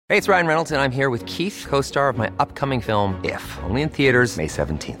Hey, it's Ryan Reynolds, and I'm here with Keith, co-star of my upcoming film, If, only in theaters May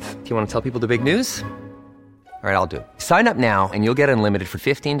 17th. Do you want to tell people the big news? All right, I'll do it. Sign up now and you'll get unlimited for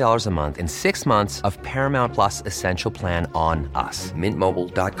 $15 a month and 6 months of Paramount Plus Essential Plan on us.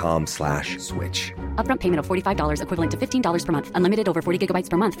 MintMobile.com/switch. Upfront payment of $45 equivalent to $15 per month. Unlimited over 40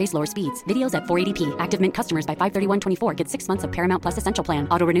 gigabytes per month. Face lower speeds. Videos at 480p. Active Mint customers by 531.24 get 6 months of Paramount Plus Essential Plan.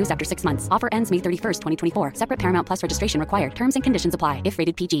 Auto renews after 6 months. Offer ends May 31st, 2024. Separate Paramount Plus registration required. Terms and conditions apply if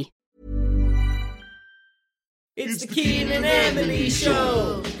rated PG. It's the Keen and Emily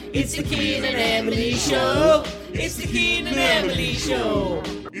Show. It's the Keen and Emily Show. It's the Keen and Emily Show.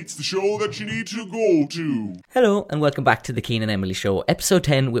 It's the show that you need to go to. Hello and welcome back to the Keen and Emily Show, episode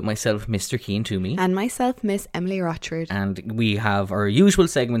 10 with myself, Mr. Keen Toomey. And myself, Miss Emily Rochford. And we have our usual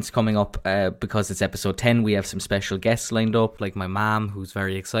segments coming up because it's episode 10. We have some special guests lined up, like my mom, who's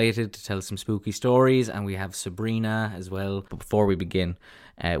very excited to tell some spooky stories, and we have Sabrina as well. But before we begin,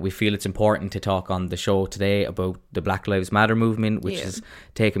 we feel it's important to talk on the show today about the Black Lives Matter movement, which is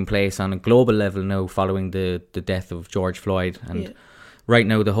taking place on a global level now following the death of George Floyd. And right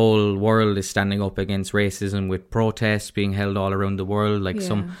now the whole world is standing up against racism with protests being held all around the world, like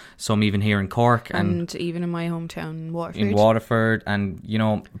some even here in Cork. And even in my hometown, Waterford. In Waterford. And, you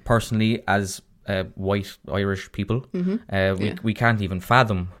know, personally, as white Irish people, we can't even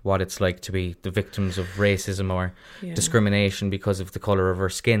fathom what it's like to be the victims of racism or discrimination because of the colour of our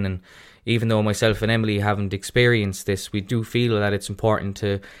skin. And even though myself and Emily haven't experienced this, we do feel that it's important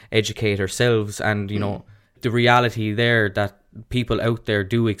to educate ourselves and, you know, the reality there that people out there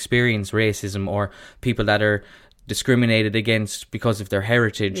do experience racism, or people that are discriminated against because of their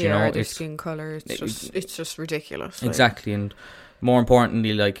heritage, you know, their skin colour. It's just ridiculous. Exactly. And more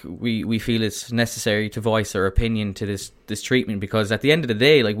importantly, like we feel it's necessary to voice our opinion to this treatment, because at the end of the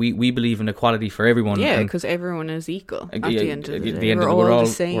day, like we believe in equality for everyone. Yeah, because everyone is equal at the end of the day. We're all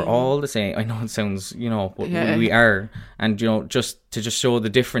the same. I know it sounds, you know, but we are. And, you know, just to show the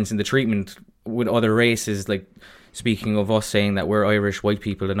difference in the treatment with other races, like speaking of us saying that we're Irish white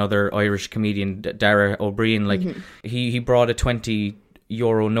people, another Irish comedian, Dara O'Brien, like he brought a €20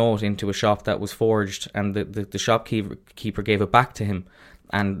 note into a shop that was forged, and the shopkeeper gave it back to him,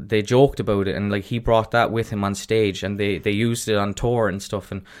 and they joked about it, and like he brought that with him on stage, and they used it on tour and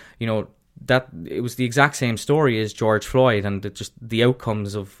stuff. And, you know, that it was the exact same story as George Floyd, and the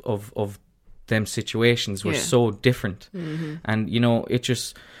outcomes of them situations were so different. And, you know, it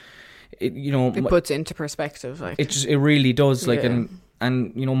puts into perspective, like it really does, like.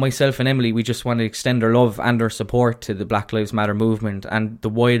 And, you know, myself and Emily, we just want to extend our love and our support to the Black Lives Matter movement and the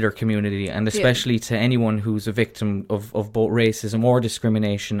wider community, and especially to anyone who's a victim of both racism or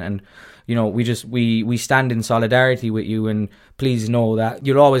discrimination. And, you know, we stand in solidarity with you, and please know that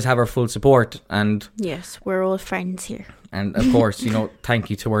you'll always have our full support. And yes, we're all friends here. And of course, you know, thank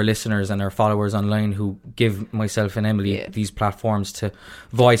you to our listeners and our followers online who give myself and Emily these platforms to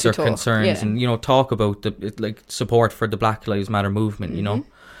voice our concerns and, you know, talk about the support for the Black Lives Matter movement, you know.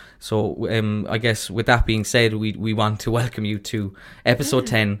 So I guess with that being said, we want to welcome you to episode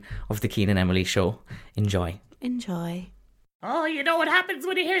 10 of the Keen and Emily Show. Enjoy. Oh, you know what happens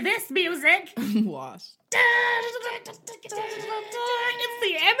when you hear this music? What? It's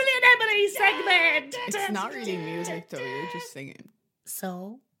the Emily and Emily segment. It's not really music though, you're just singing.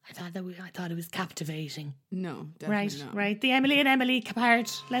 So I thought it was captivating. No, definitely not. Right. The Emily and Emily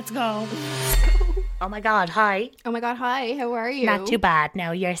part. Let's go. Oh my God, hi. Oh my God, hi. How are you? Not too bad.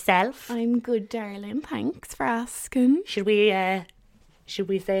 Now yourself. I'm good, darling. Thanks for asking. Should we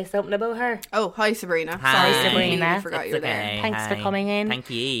say something about her? Oh, hi, Sabrina. Hi, Sorry, Sabrina. I forgot you were there. Thanks for coming in. Thank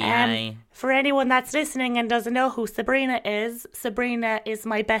you. For anyone that's listening and doesn't know who Sabrina is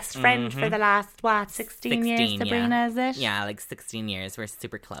my best friend for the last, 16 years, Sabrina, is it? Yeah, like 16 years. We're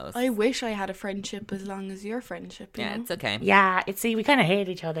super close. I wish I had a friendship as long as your friendship, you know? It's okay. Yeah, we kind of hate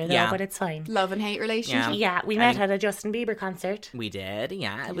each other, though, but it's fine. Love and hate relationship? Yeah, we met at a Justin Bieber concert. We did,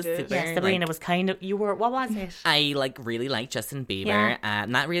 yeah. It was did. super. Yeah, Sabrina was what was it? I really like Justin Bieber.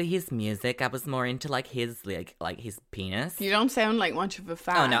 Not really his music. I was more into like his penis. You don't sound like much of a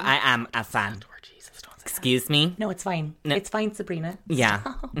fan. Oh no, I am a fan. Excuse me? No, it's fine. No. It's fine, Sabrina. Yeah.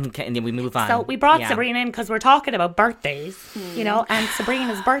 Okay, and then we move on. So we brought Sabrina in because we're talking about birthdays, you know, and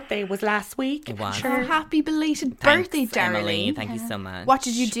Sabrina's birthday was last week. It was. Oh, happy belated birthday, darling. Emily. Thank you so much. What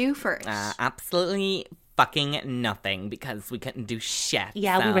did you do for it? Absolutely fucking nothing because we couldn't do shit.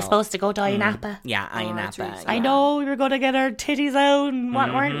 Yeah, we so- were supposed to go to Iron Appa. Yeah, Iron that's Appa. really I know we were going to get our titties out and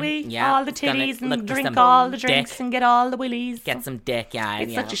what weren't we? Yeah, All the it's gonna titties look and for drink some all the drinks dick. and get all the willies. Get some dick, yeah.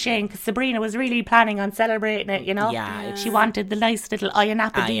 It's yeah. such a shame because Sabrina was really planning on celebrating it, you know? Yeah. She wanted the nice little Iron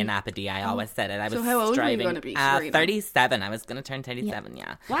Appa. Iron Appa, I always said it. I was So how old were you striving. gonna be, Sabrina? 37. I was going to turn 37,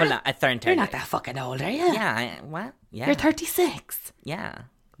 yeah. What? Well, no, I turned 30. You're not that fucking old, are you? Yeah, what? Yeah. You're 36. Yeah.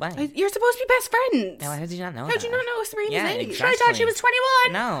 Why? You're supposed to be best friends. No, how did you not know How did you that? not know Serena's Yeah, age? exactly. I thought she was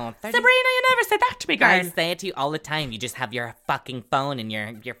 21. No. 30 Sabrina, you never said that to me, girl. I say it to you all the time. You just have your fucking phone in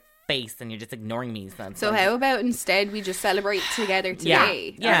your face and you're just ignoring me. So how about instead we just celebrate together Yeah.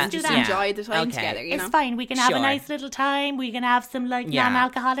 today? Yeah. And just Yeah. enjoy the time Okay. together, you It's know? fine. We can have a Sure. nice little time. We can have some like Yeah.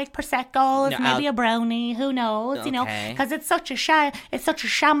 non-alcoholic proseccos, No, maybe a brownie. Who knows? You know, Okay. because it's such a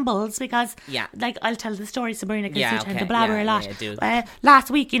shambles. Because Yeah. like I'll tell the story, Sabrina, because Yeah, you tend okay. to blabber Yeah, a lot. yeah, do. Last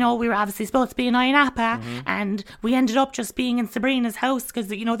week, you know, we were obviously supposed to be in Iron Appa, Mm-hmm. and we ended up just being in Sabrina's house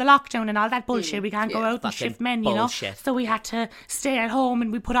because you know the lockdown and all that bullshit. We can't go out and Fucking shift men, bullshit. you know. So we had to stay at home,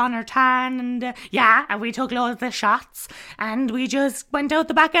 and we put on our tan, and and we took loads of shots, and we just went out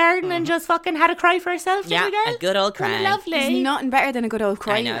the back garden and just fucking had a cry for ourselves. Mm-hmm. Yeah, didn't we, girl? a good old Wasn't it cry. lovely. There's nothing better than a good old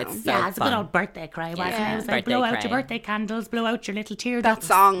cry. I know, you it's know? so Yeah, it's a good fun. old birthday cry, wasn't it? Yeah. It was like Birthday blow out cry. your birthday candles, blow out your little tear That ducts.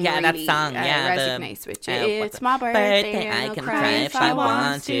 song Yeah, that really, song, yeah, the- resonates with you. what's It's it? my birthday, I and can I'll cry if I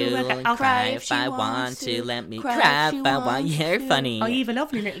want to. I'll Cry if I want to. Let me cry if I want. You're funny. Oh, you have a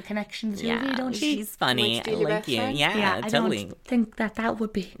lovely little connection to Yeah, you, don't you? she's funny. Might I steal your like best you. friend. Yeah, I totally. don't think that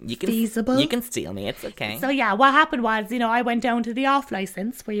would be You can feasible. You can steal me. It's okay. So yeah, what happened was, you know, I went down to the off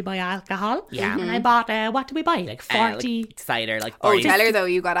license where you buy alcohol. Yeah. And I bought what did we buy? Like 40. like cider, like Oh, 40. tell her though,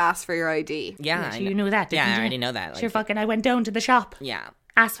 you got asked for your ID. Yeah, Yeah, I so you know. knew that, didn't Yeah, you? I already know that. Sure, Like, fucking, I went down to the shop, yeah.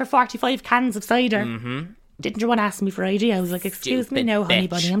 asked for 45 cans of cider. Mm-hmm. Didn't you want to ask me for ID? I was like, excuse me Stupid now, honey bitch.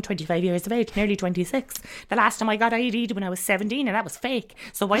 bunny, I'm 25 years of age, nearly 26. The last time I got ID'd when I was 17 and that was fake.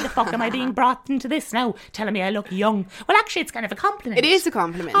 So why the fuck am I being brought into this now, telling me I look young? Well, actually, it's kind of a compliment. It is a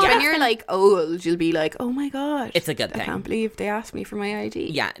compliment. Oh, when that's you're gonna- like old, you'll be like, "Oh my god, It's a good I thing. can't believe they asked me for my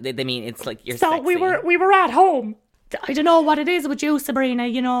ID." Yeah, they mean it's like you're So sexy. we were at home. I don't know what it is with you, Sabrina,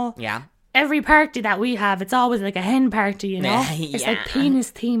 you know. Yeah. Every party that we have, it's always like a hen party, you know? Yeah. It's like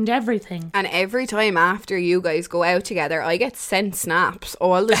penis themed everything. And every time after you guys go out together, I get sent snaps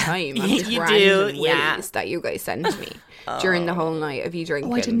all the time. Of just You random do, yeah. willies that you guys send me during the whole night of you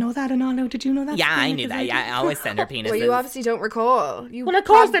drinking. Oh, I didn't know that and all. Now, did you know that? Yeah, I Sabrina? knew 'Cause that. Yeah, I always send her penises. Well, you obviously don't recall. Well, of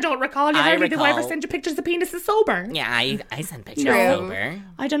course I don't recall. You I hardly do I ever recall. send you pictures of penises sober. Yeah, I send pictures No. over.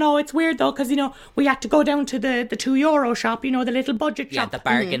 I don't know. It's weird though, because you know we had to go down to the €2 shop. You know, the little budget Yeah, shop. the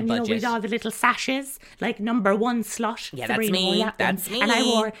bargain and, you know, budget. with all the little sashes, like number one slut. Yeah, that's Sabrina me. wore that That's one. And I me.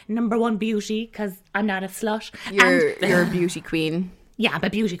 wore number one beauty because I'm not a slut. You're a beauty queen. Yeah, I'm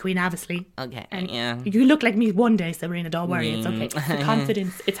a beauty queen, obviously. Okay, And yeah. you look like me one day, Sabrina. Don't worry, it's okay. It's the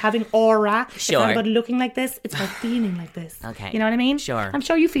confidence. It's having aura. It's Sure. not about looking like this. It's about feeling like this. Okay. You know what I mean? Sure. I'm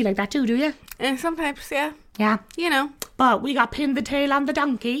sure you feel like that too, do you? Sometimes, yeah. Yeah. You know. But we got Pin the Tail on the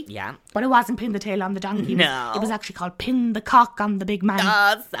Donkey. Yeah. But it wasn't Pin the Tail on the Donkey. No. It was actually called Pin the Cock on the Big Man.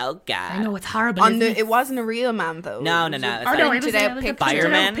 Oh, so good. I know, it's horrible. On isn't the, it? it wasn't a real man though. No, no, It was no. a It's Oh like- no, it was, printed out a picture.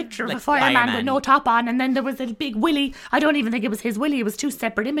 Fireman? picture of Like a fireman fireman. with no top on, and then there was a big willy. I don't even think it was his willy. It was two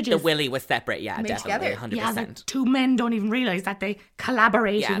separate images. The willy was separate, yeah, definitely, together. 100%. Yeah, the two men don't even realise that they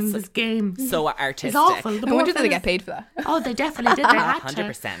collaborated Yeah, in so- this game. So artistic. It's awful. The I poor wonder did they fellas- get paid for that. Oh, they definitely did. They had to.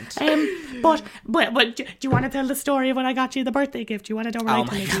 100%. But do you want to tell the story of when I got you the birthday gift? Do you want to? Don't Oh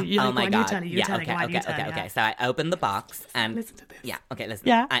worry, my tell god! you. Oh my You god! tell it, you Yeah. tell it, Okay. go on, you Okay. tell it, Okay. yeah. Okay. So I opened the box and Listen to this. yeah. Okay. Listen.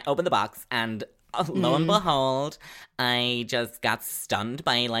 Yeah. I opened the box and lo and behold, I just got stunned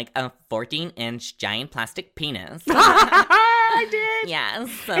by like a 14-inch giant plastic penis. I did. Yeah.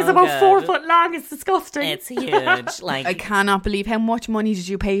 So It's about good. 4 foot long. It's disgusting. It's huge. Like I cannot believe how much money did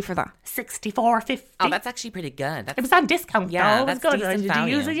you pay for that? $64.50. oh, that's actually pretty good. That's It was on discount yeah. though. It was That's good. decent Did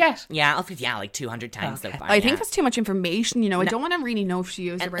value. you use it yet? Yeah. Yeah. Like 200 times so far. I think yeah. that's too much information, you know. I don't want to really know if she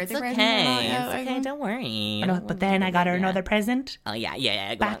used a And birthday it's present or okay. not. Yeah, It's I okay. don't- Don't worry. I know, but then I got her another present. Oh yeah.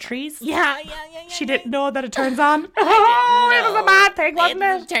 Yeah. Go on. Batteries. Yeah. She didn't know that it turns on. Oh, it was a bad thing, wasn't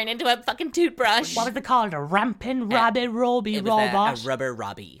it? Turned into a fucking toothbrush. What was it called? A ramping rabbit roby It was a robot? rubber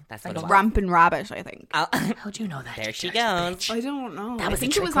Robbie. That's what it was. Ramping rabbit, I think. How'd you know that? There you she dirty goes. bitch? I don't know. That was I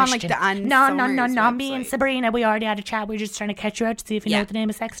think a trick it was on like question. the Anne No. Summers Me and website. Sabrina, we already had a chat. We were just trying to catch you out to see if you know Yeah. what the name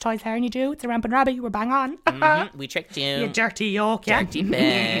of sex toys are, and you do. It's a ramping rabbit. You were bang on. We tricked you. You dirty yoke, yeah. Dirty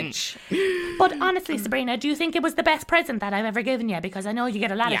bitch. But honestly, Sabrina, do you think it was the best present that I've ever given you? Because I know you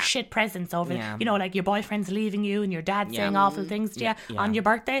get a lot Yeah. of shit presents over, Yeah. you know, like your boyfriend's leaving you and your dad saying awful things to you Yeah. on your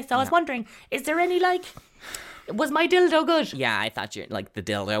birthday. So I was wondering, is there any like, Was my dildo good? Yeah, I thought like the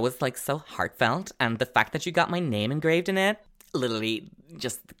dildo was like so heartfelt, and the fact that you got my name engraved in it, literally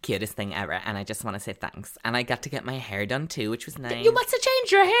just the cutest thing ever. And I just want to say thanks. And I got to get my hair done too, which was nice. You must have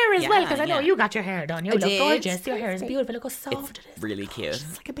changed your hair as well, because I know yeah. you got your hair done. You look gorgeous. Your hair is beautiful. Look how soft it is. Really cute.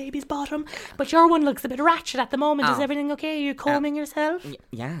 It's like a baby's bottom. But your one looks a bit ratchet at the moment. Is everything okay? Are you combing yourself?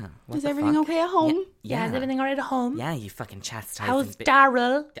 Yeah. Is everything okay at home? Yeah, is everything alright at home? Yeah, you fucking chastising. How's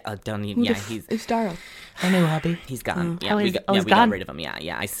Daryl? Oh, don't even. Yeah, he's Daryl. I know, Abby. he's gone. Yeah, Oh, we he's got gone? rid of him. Yeah.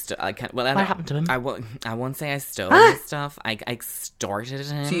 I can't. Well, What happened to him? I won't say I stole his stuff. I extorted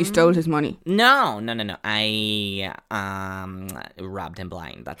him. So you stole his money? No. I robbed him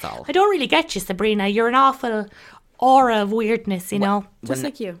blind. That's all. I don't really get you, Sabrina. You're an awful aura of weirdness, you know. Just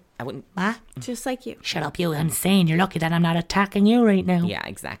like you. I wouldn't. What? Just like you. Shut up, you insane. You're lucky that I'm not attacking you right now. Yeah,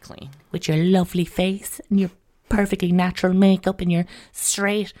 exactly. With your lovely face and your perfectly natural makeup and your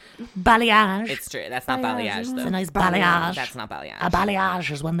straight balayage. It's true. That's not balayage, though. It's a nice balayage. That's not balayage. A balayage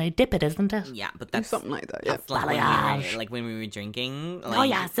is when they dip it, isn't it? Yeah, but that's Something like that, yeah. That's like Balayage. when we were drinking. Like, Oh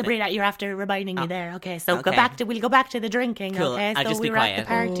yeah, Sabrina, you're after reminding me there. Okay, so okay. we'll go back to the drinking. Cool. Okay, I'll so just we be were at the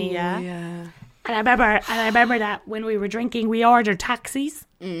quiet. party, yeah. Yeah. And I remember that when we were drinking, we ordered taxis,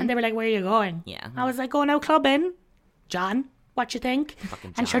 and they were like, "Where are you going?" Yeah. I was like, "Going out clubbing." John, what you think? Fucking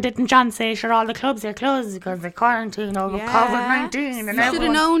And John. sure, didn't John say, "Sure, all the clubs are closed because they're quarantined over COVID-19 and Should have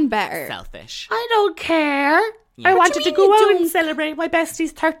everyone." known better. Selfish. I don't care. Yeah. I What wanted do to you go mean you out and don't? celebrate my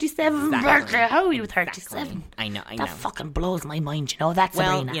bestie's 37th birthday. How are you 37? I know. That fucking blows my mind, you know, that's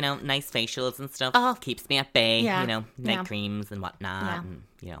Well, Sabrina. you know, nice facials and stuff Oh. keeps me at bay. Yeah. You know, night Yeah. creams and whatnot. Yeah. And,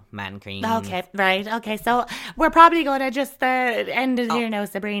 you know, man creams. Okay, right. Okay, so we're probably going to just end it here now,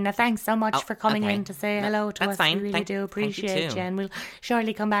 Sabrina. Thanks so much for coming okay. in to say No, hello to that's us. fine. We really Thank- do thank you appreciate too. you, and we'll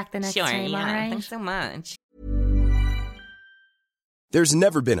surely come back the next Sure, time, yeah. all right? Thanks so much. There's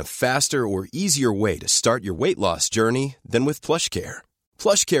never been a faster or easier way to start your weight loss journey than with PlushCare.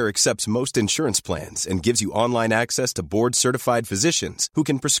 PlushCare accepts most insurance plans and gives you online access to board-certified physicians who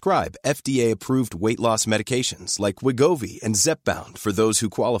can prescribe FDA-approved weight loss medications like Wegovy and Zepbound for those who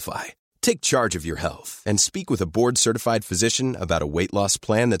qualify. Take charge of your health and speak with a board-certified physician about a weight loss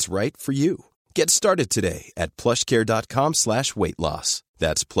plan that's right for you. Get started today at plushcare.com/weight-loss.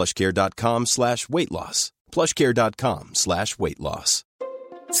 That's plushcare.com/weight-loss. plushcare.com/weight-loss.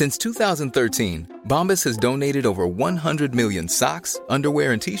 Since 2013, Bombas has donated over 100 million socks,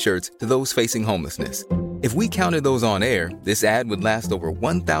 underwear, and T-shirts to those facing homelessness. If we counted those on air, this ad would last over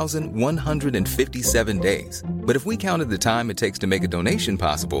 1,157 days. But if we counted the time it takes to make a donation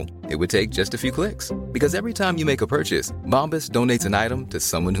possible, it would take just a few clicks. Because every time you make a purchase, Bombas donates an item to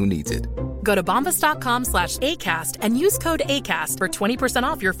someone who needs it. Go to bombas.com/ACAST and use code ACAST for 20%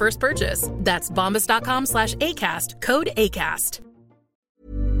 off your first purchase. That's bombas.com/ACAST, code ACAST.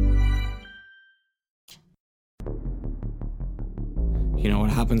 You know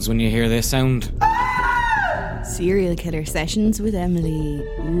what happens when you hear this sound? Serial killer sessions with Emily.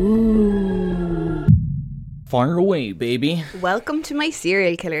 Ooh. Fire away, baby. Welcome to my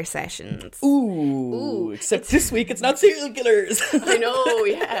serial killer sessions. Ooh. Except this week it's not serial killers. I know,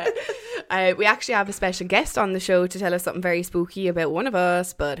 yeah. We actually have a special guest on the show to tell us something very spooky about one of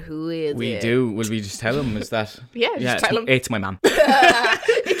us, but who is We it? do. Will we just tell them? Is that? Yeah, just tell 'em. It's my mum.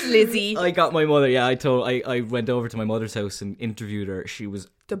 It's Lizzie, I got my mother. Yeah, I went over to my mother's house and interviewed her. She was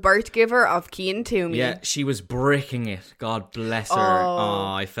the birth giver of Cian Toomey. Yeah, she was bricking it. God bless her.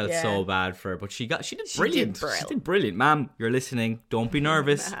 Oh, I felt yeah. so bad for her, but she did brilliant. brill. She did brilliant, ma'am. You're listening. Don't be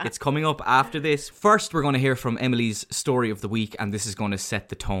nervous. It's coming up after this. First, we're going to hear from Emily's story of the week, and this is going to set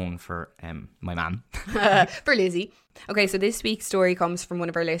the tone for my man. For Lizzie. Okay, so this week's story comes from one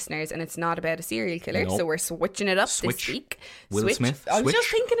of our listeners, and it's not about a serial killer, Nope. so we're switching it up Switch. this week. Will Smith, I was switch. just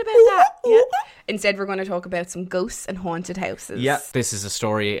thinking about that. Yeah. Instead, we're going to talk about some ghosts and haunted houses. Yeah, this is a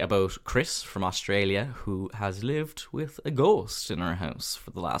story about Chris from Australia who has lived with a ghost in her house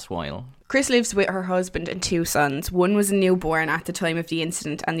for the last while. Chris lives with her husband and 2 sons. One was a newborn at the time of the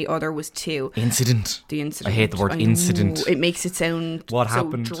incident, and the other was 2. Incident. The incident. I hate the word I know. incident. It makes it sound What so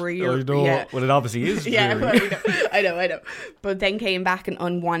happened? drear. I know. Yeah. Well, it obviously is. Yeah, dreary. well, I know. But then came back an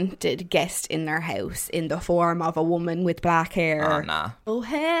unwanted guest in their house in the form of a woman with black hair. Oh, nah. Oh,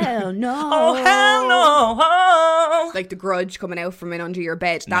 hell no. Oh, hell no. Like The Grudge coming out from in under your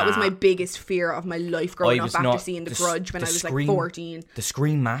bed. That was my biggest fear of my life growing up after seeing The Grudge when I was like 14. The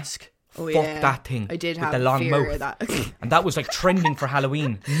screen mask. Oh, Fuck yeah. that thing. I did with have the long fear mouth. of that. And that was like trending for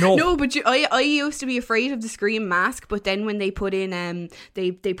Halloween. No, but I used to be afraid of the Scream mask, but then when they put in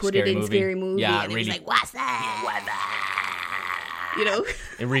they put Scary it in movie. Scary Movie, Yeah, and it really. was like, what's that? You know?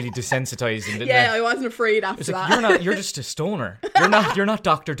 really desensitizing, didn't Yeah, it? I wasn't afraid after It's that. like, you're just a stoner. You're not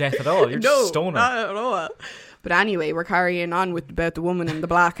Dr. Death at all. You're just a stoner. Not at all. But anyway, we're carrying on with about the woman in the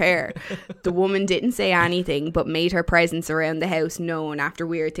black hair. The woman didn't say anything, but made her presence around the house known after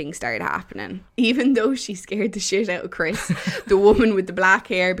weird things started happening. Even though she scared the shit out of Chris, the woman with the black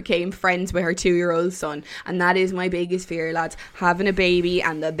hair became friends with her 2-year-old son. And that is my biggest fear, lads. Having a baby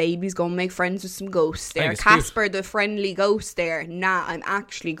and the baby's going to make friends with some ghosts there. Casper, the friendly ghost there. Nah, I'm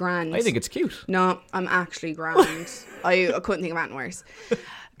actually grand. I think it's cute. No, I'm actually grand. I couldn't think of anything worse.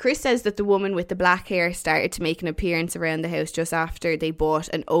 Chris says that the woman with the black hair started to make an appearance around the house just after they bought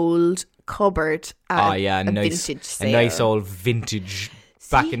an old cupboard at a vintage sale. A nice old vintage,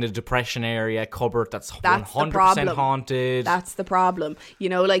 back in the Depression area cupboard that's 100% haunted. That's the problem. You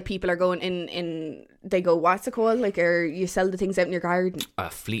know, like people are going in they go, what's it called? Like, you sell the things out in your garden.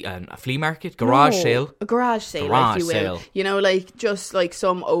 A flea market? Garage sale? A garage sale, if you will. You know, like, just like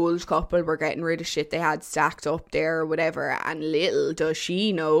some old couple were getting rid of shit they had stacked up there or whatever, and little does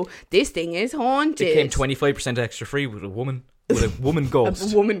she know, this thing is haunted. It came 25% extra free with a woman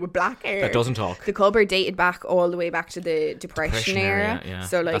ghost. A woman with black hair. That doesn't talk. The cupboard dated back all the way back to the Depression era. Yeah.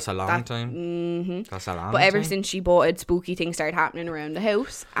 So, like, that's a long time. Mm-hmm. That's a long time. But ever since she bought it, spooky things started happening around the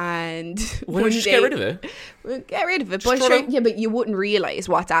house. And why don't you just get rid of it? Get rid of it. But sure, yeah, but you wouldn't realise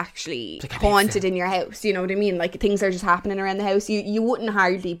what's actually haunted in your house. You know what I mean? Like, things are just happening around the house. You wouldn't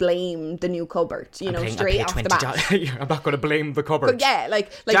hardly blame the new cupboard, straight off the bat. I'm not going to blame the cupboard. But yeah,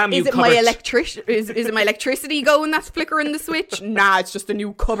 like damn, is it cupboard. my is it my electricity going that's flickering the switch? Nah, it's just the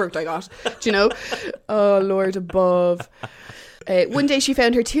new cupboard I got. Do you know? Oh, Lord above. One day she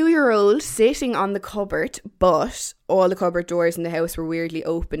found her 2-year-old sitting on the cupboard, but all the cupboard doors in the house were weirdly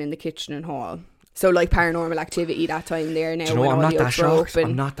open in the kitchen and hall. So, like, paranormal activity that time there now. Do you know, when I'm all not the that oaks were shocked. open.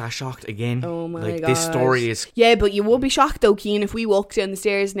 I'm not that shocked again. Oh my like, God. This story is... Yeah, but you would be shocked though, Cian, if we walked down the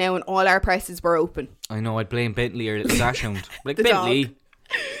stairs now and all our presses were open. I know, I'd blame Bentley or little Dashhound. Like, The Bentley... dog.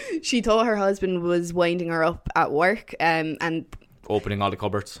 She thought her husband was winding her up at work and... Opening all the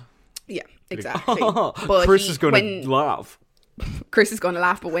cupboards. Yeah, exactly. But Chris is going to laugh. Chris is going to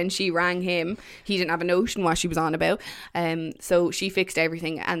laugh, but when she rang him, he didn't have a notion what she was on about. So she fixed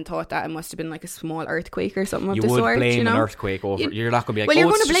everything and thought that it must have been like a small earthquake or something of the sort. You would blame an earthquake over. You're not going to be like, well, you're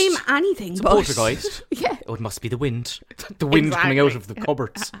going to blame anything. It's a but poltergeist. Yeah. Oh, it must be the wind. The wind coming out of the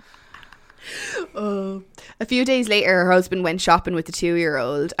cupboards. Oh. A few days later, her husband went shopping with the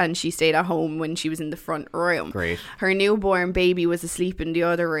 2-year-old and she stayed at home when she was in the front room. Great. Her newborn baby was asleep in the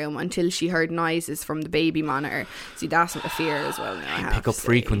other room until she heard noises from the baby monitor. See, that's what I fear as well now. I pick up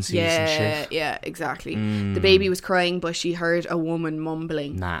frequencies and shit. Yeah, exactly. The baby was crying, but she heard a woman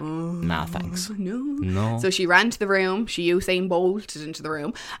mumbling. Nah, thanks. No. So she ran to the room. She Usain bolted into the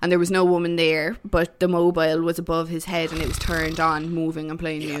room and there was no woman there, but the mobile was above his head and it was turned on, moving and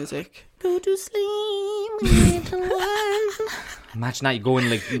playing music. Go to sleep, little one. Imagine that, you go in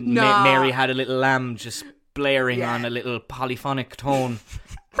like Mary Had a Little Lamb just blaring on a little polyphonic tone.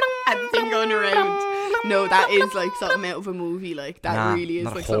 And the thing going around. No, that is like something out of a movie. Like that really is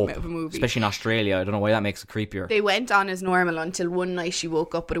like something out of a movie. Especially in Australia. I don't know why that makes it creepier. They went on as normal until one night she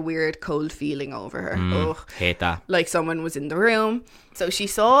woke up with a weird cold feeling over her. Ugh. Hate that. Like someone was in the room. So she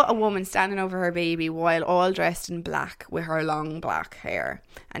saw a woman standing over her baby while all dressed in black with her long black hair.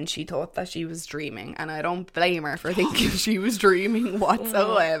 And she thought that she was dreaming. And I don't blame her for thinking she was dreaming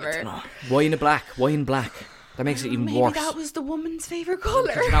whatsoever. Why in black? Why in black? That makes it even Maybe worse. that was the woman's favourite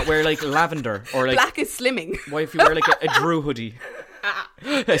colour. Could you not wear like lavender or like black is slimming? Why if you wear like a Drew hoodie?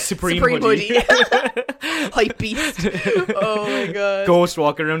 A Supreme hoodie. Hype beast. Oh my god. Ghost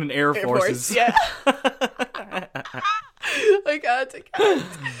walking around in Air Forces. Yeah. I can't.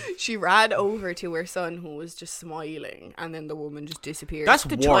 She ran over to her son who was just smiling and then the woman just disappeared. That's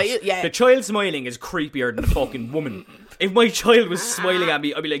the worse. Child, The child smiling is creepier than the fucking woman. If my child was smiling at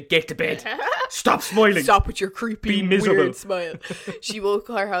me, I'd be like, get to bed. Stop smiling. Stop with your creepy, Be miserable. weird smile. She woke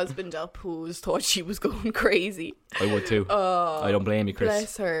her husband up who thought she was going crazy. I would too. I don't blame you, Chris.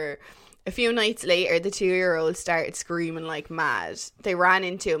 Bless her. A few nights later, the 2-year-old started screaming like mad. They ran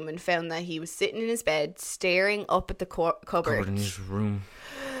into him and found that he was sitting in his bed, staring up at the cupboard in his room.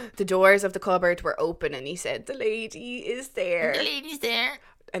 The doors of the cupboard were open and he said, "The lady is there. The lady's there."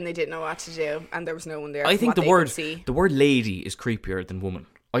 And they didn't know what to do and there was no one there. I think the the word lady is creepier than woman.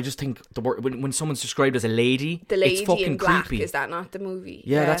 I just think the word when someone's described as a lady, the lady it's fucking in black, creepy. is that not the movie?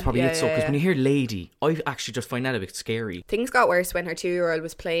 Yeah, that's probably it. So because when you hear lady, I actually just find that a bit scary. Things got worse when her 2-year-old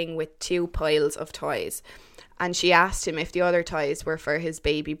was playing with 2 piles of toys. and she asked him if the other toys were for his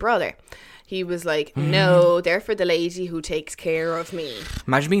baby brother. He was like, no, they're for the lady who takes care of me.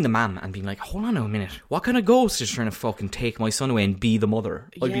 Imagine being the man and being like, hold on a minute, what kind of ghost is trying to fucking take my son away and be the mother?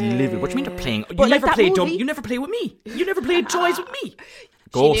 I'd be livid. What do you mean they're playing? You never play dumb. You never play with me. You never played toys with me.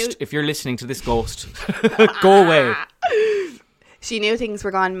 Ghost, if you're listening to this, ghost, go away. She knew things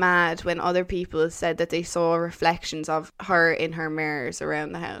were gone mad when other people said that they saw reflections of her in her mirrors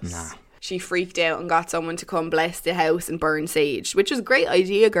around the house. Nah. She freaked out and got someone to come bless the house and burn sage, which was a great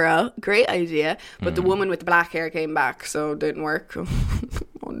idea, girl. Great idea. But the woman with the black hair came back, so it didn't work.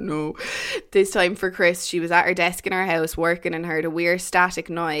 Oh no. This time for Chris, she was at her desk in her house working and heard a weird static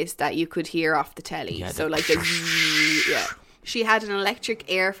noise that you could hear off the telly. Yeah, so like the yeah. She had an electric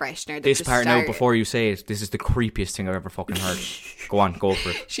air freshener that This just part started. now, before you say it, this is the creepiest thing I've ever fucking heard. Go on, go for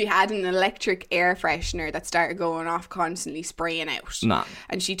it. She had an electric air freshener that started going off, constantly spraying out. Nah.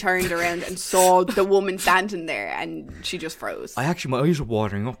 And she turned around and saw the woman standing there, and she just froze. My eyes are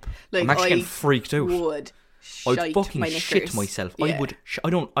watering up. Like, I'm actually I getting freaked out. I'd I'd fucking shit myself. Yeah. I would.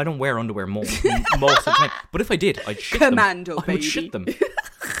 I don't wear underwear most of the time. But if I did, I'd shit Commando, them. I would shit them.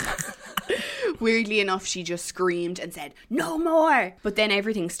 Weirdly enough, she just screamed and said, "No more!" But then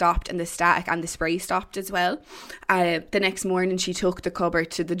everything stopped, and the static and the spray stopped as well. The next morning, she took the cupboard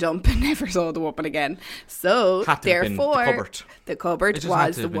to the dump and never saw the woman again. So, Had to have been therefore, the cupboard. the cupboard It just had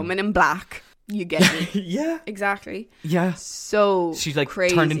was to the have been. woman in black. You get me? Yeah. Exactly. Yeah. So She's like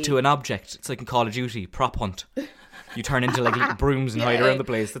crazy. turned into an object. It's like in Call of Duty, prop hunt. You turn into like little brooms and hide around the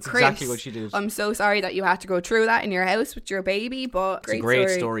place. That's Chris, exactly what she did. I'm so sorry that you had to go through that in your house with your baby, but It's a great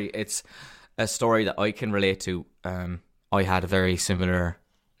story. It's a story that I can relate to. I had a very similar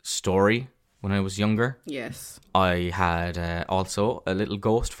story when I was younger. Yes. I had also a little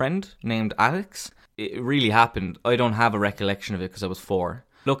ghost friend named Alex. It really happened. I don't have a recollection of it because I was 4.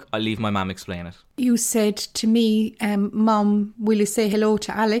 Look, I'll leave my mum explain it. You said to me, Mum, will you say hello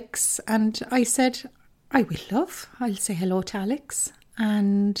to Alex? And I said, I will, love. I'll say hello to Alex.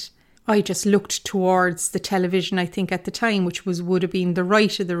 And I just looked towards the television, I think at the time, which would have been the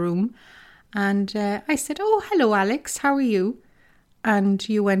right of the room. And I said, oh, hello, Alex, how are you? And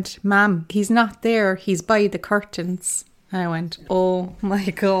you went, Ma'am, he's not there. He's by the curtains. I went, oh my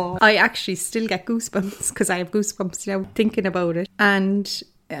God. I actually still get goosebumps because I have goosebumps now thinking about it. And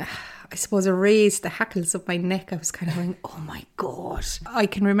I suppose it raised the hackles of my neck. I was kind of going, oh my God. I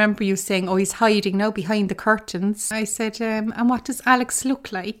can remember you saying, oh, he's hiding now behind the curtains. I said, and what does Alex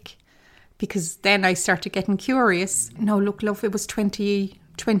look like? Because then I started getting curious. No, look, love, it was 20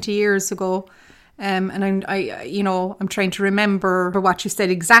 years ago. And I'm trying to remember what you said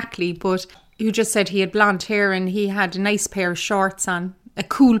exactly, but you just said he had blonde hair and he had a nice pair of shorts on. A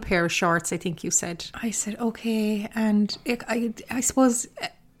cool pair of shorts, I think you said. I said, okay. And I suppose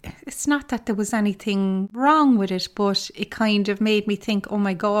it's not that there was anything wrong with it, but it kind of made me think, oh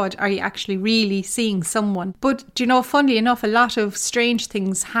my God, are you actually really seeing someone? But, do you know, funnily enough, a lot of strange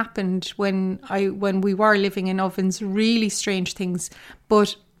things happened when we were living in Ovens, really strange things.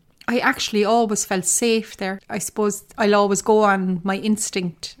 But I actually always felt safe there. I suppose I'll always go on my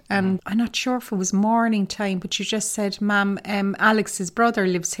instinct. And I'm not sure if it was morning time, but you just said, Ma'am, Alex's brother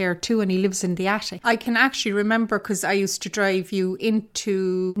lives here too, and he lives in the attic. I can actually remember because I used to drive you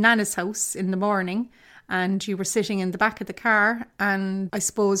into Nana's house in the morning, and you were sitting in the back of the car. And I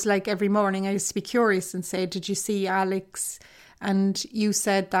suppose like every morning I used to be curious and say, did you see Alex? And you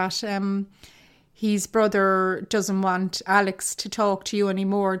said that his brother doesn't want Alex to talk to you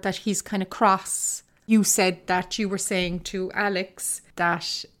anymore, that he's kind of cross. You said that you were saying to Alex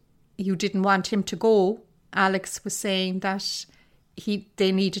that you didn't want him to go. Alex was saying that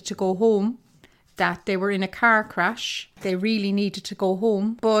they needed to go home, that they were in a car crash. They really needed to go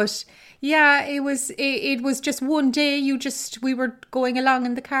home. But yeah, it was just one day we were going along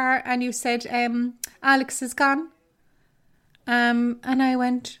in the car and you said, Alex is gone. And I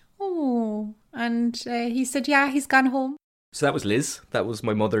went, oh. And he said, yeah, he's gone home. So that was Liz. That was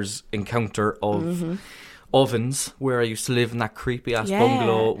my mother's encounter of Ovens, where I used to live in that creepy ass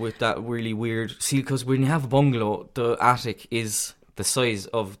bungalow with that really weird... See, because when you have a bungalow, the attic is the size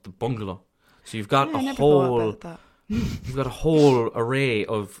of the bungalow. So you've got you've got a whole array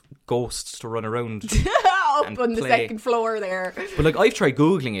of ghosts to run around. Up on the second floor there. But like, I've tried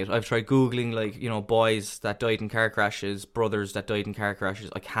Googling it. I've tried Googling like, you know, boys that died in car crashes, brothers that died in car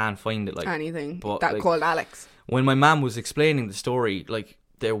crashes. I can't find it. Like anything but, that like, called Alex. When my mum was explaining the story, like,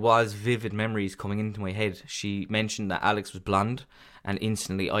 there was vivid memories coming into my head. She mentioned that Alex was blonde, and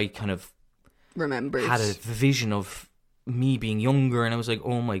instantly I kind of remembered, had a vision of me being younger, and I was like,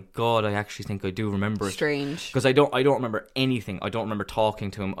 oh my God, I actually think I do remember it. Strange. Because I don't remember anything. I don't remember talking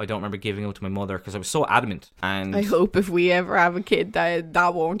to him. I don't remember giving out to my mother because I was so adamant. And I hope if we ever have a kid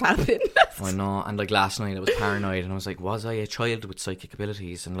that won't happen. I know. And like last night I was paranoid, and I was like, was I a child with psychic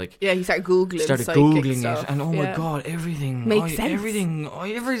abilities? And like, yeah, he started Googling it, and oh my God, everything makes sense.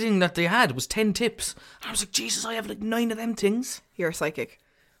 Everything that they had was 10 tips. And I was like, Jesus, I have like 9 of them things. You're a psychic.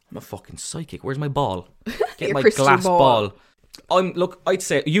 I'm a fucking psychic. Where's my ball? Get Your my crystal glass ball. I'd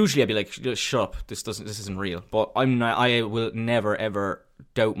say usually I'd be like, just shut up. This isn't real. But I'm not. I will never ever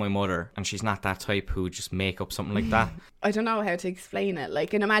doubt my mother, and she's not that type who would just make up something like that. I don't know how to explain it.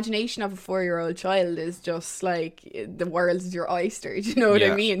 Like, an imagination of a 4-year-old child is just like the world is your oyster. Do you know what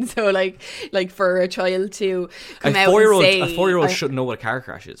I mean? So like for a child to come out and say, a 4-year-old shouldn't know what a car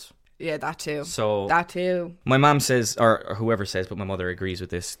crash is. Yeah, that too. So that too. My mom says, or whoever says, but my mother agrees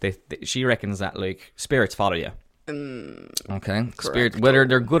with this. She reckons that like spirits follow you. Okay, spirits, whether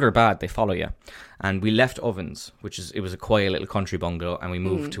they're good or bad, they follow you. And we left Ovens, it was a quiet little country bungalow, and we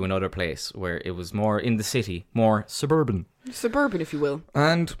moved to another place where it was more in the city, more suburban, if you will.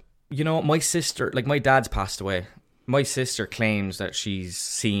 And you know, my sister, like my dad's passed away. My sister claims that she's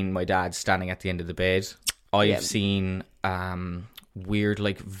seen my dad standing at the end of the bed. I've seen weird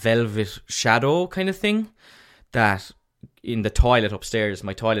like velvet shadow kind of thing that in the toilet upstairs,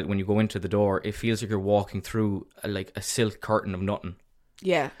 my toilet, when you go into the door, it feels like you're walking through a silk curtain of nothing.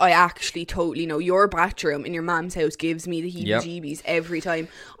 Yeah, I actually totally know. Your bathroom in your mum's house gives me the heebie-jeebies every time.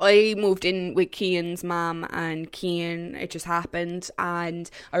 I moved in with Cian's mum, and Cian, it just happened, and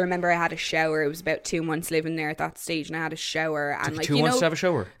I remember I had a shower. It was about 2 months living there at that stage, and I had a shower. And like 2 months to have a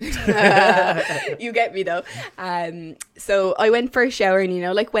shower? You get me though. So I went for a shower, and you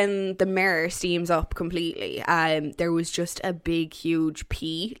know, like when the mirror steams up completely, there was just a big, huge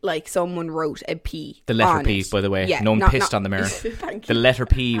P. Like someone wrote a P. The letter on P, it. by the way. Yeah, no one pissed on the mirror. Thank you. The letter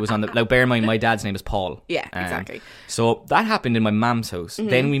P was on the... Now, bear in mind, my dad's name is Paul. Yeah, exactly. So that happened in my mum's house.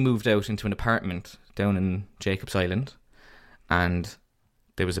 Then we moved out into an apartment down in Jacob's Island, and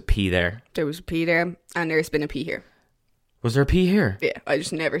there was a P there. There was a P there, and there's been a P here. Was there a P here? Yeah, I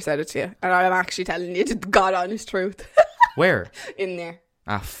just never said it to you. And I'm actually telling you the God honest truth. Where? In there.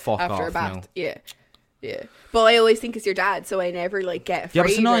 Ah, fuck After off a bath. now. Yeah. Yeah. But I always think it's your dad, so I never get afraid. Yeah, but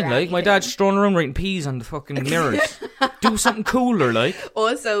it's annoying, or like. My anything. dad's just throwing around writing P's on the fucking mirrors. Do something cooler, like.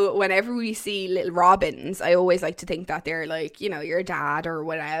 Also, whenever we see little robins, I always like to think that they're like, you know, your dad or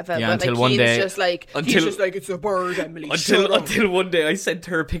whatever. Yeah, but until like, one he's day... just like, it's a bird, Emily. Until one day I sent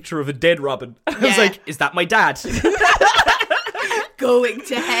her a picture of a dead robin. I was like, is that my dad? Going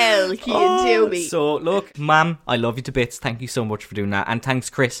to hell, Cian Toomey. So, look, Mum, I love you to bits. Thank you so much for doing that. And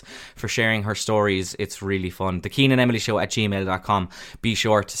thanks, Chris, for sharing her stories. It's really fun. The Cian and Emily Show at gmail.com. Be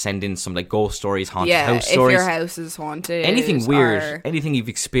sure to send in some gost stories, haunted house stories. If your house is haunted. Anything weird, anything you've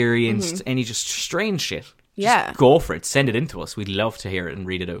experienced, any just strange shit. Just go for it. Send it in to us. We'd love to hear it and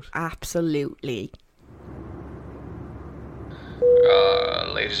read it out. Absolutely.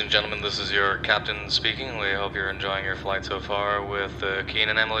 Ladies and gentlemen, this is your captain speaking. We hope you're enjoying your flight so far with the Cian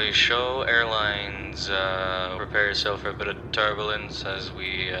and Emily Show. Airlines, prepare yourself for a bit of turbulence as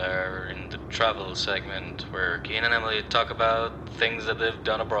we are in the travel segment where Cian and Emily talk about things that they've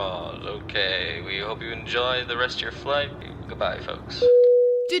done abroad. Okay, we hope you enjoy the rest of your flight. Goodbye, folks.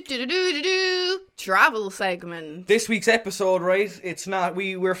 Travel segment. This week's episode, right? It's not...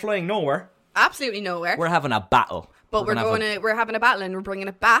 We're flying nowhere. Absolutely nowhere. We're having a battle. But we're having a battle, and we're bringing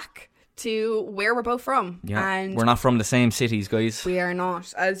it back to where we're both from. Yeah, and we're not from the same cities, guys. We are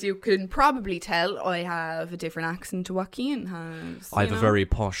not. As you can probably tell, I have a different accent to what Cian has. I have a very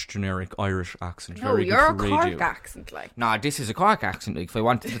posh, generic Irish accent. No, very you're good a for radio. Cork accent, like. Nah, this is a Cork accent. Like, if I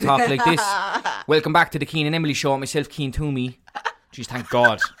wanted to talk like this. Welcome back to the Cian and Emily Show. Myself, Cian Toomey. Jeez, thank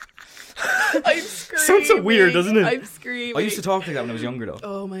God. I'm screaming. Sounds so weird, doesn't it? I'm screaming. I used to talk like that when I was younger, though.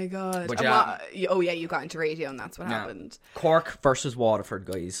 Oh my God. But you got into radio, and that's what happened. Cork versus Waterford,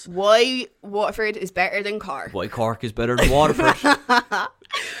 guys. Why Waterford is better than Cork? Why Cork is better than Waterford?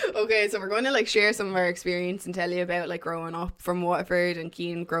 Okay, so we're going to share some of our experience and tell you about growing up from Waterford and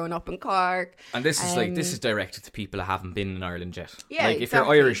Cian growing up in Cork. And this is this is directed to people that haven't been in Ireland yet. Yeah, if you're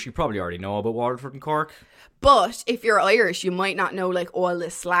Irish, you probably already know about Waterford and Cork. But if you're Irish, you might not know all the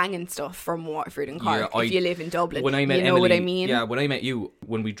slang and stuff from Waterford and Cork. If you live in Dublin, when I met you know Emily, what I mean. Yeah, when I met you,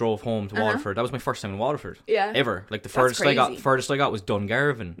 when we drove home to Waterford, that was my first time in Waterford. Yeah, ever. The furthest I got was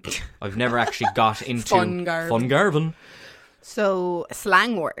Dungarvan. I've never actually got into Fungarvan. So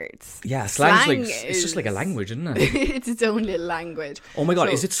slang words. Yeah, slang's it's just like a language, isn't it? It's its own little language. Oh my God,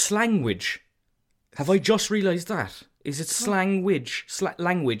 is it slangwich? Have I just realised that? Is it slangwich?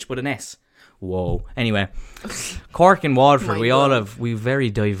 Language, but an S. Whoa. Anyway, Cork and Waterford, My we God. we very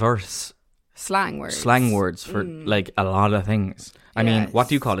diverse Slang words for like a lot of things. I mean, what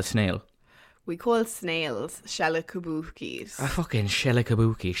do you call a snail? We call snails shellakabookis. A fucking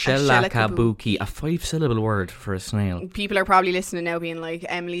shellakabuki. Shellakabuki. A 5-syllable word for a snail. People are probably listening now being like,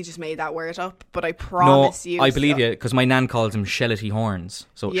 Emily just made that word up, but I promise you. I believe you, because my nan calls them shellity horns.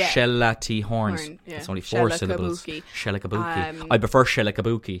 So shellity horns. Horn, yeah. It's only 4 syllables. Shellakabuki. Shellakabuki. I prefer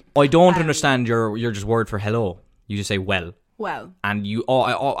shellakabuki. I don't understand your just word for hello. You just say well. Well. And you,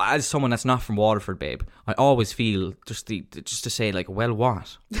 as someone that's not from Waterford, babe, I always feel just to say like, well,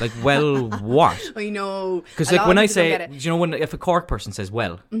 what? Like, well, what? I know. Because like when I say, you know, if a Cork person says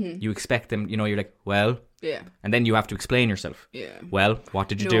well, you expect them, you know, you're like, well. Yeah. And then you have to explain yourself. Yeah. Well, what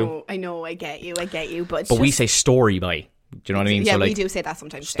did you do? I know, I get you. But we say story by. Do you know what I mean? Yeah, so, like, we do say that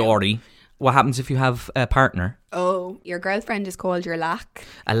sometimes. Story. Too. What happens if you have a partner? Oh, your girlfriend is called your lack.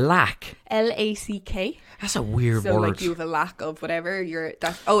 A lack? L-A-C-K. That's a weird so, word. like, you have a lack of whatever.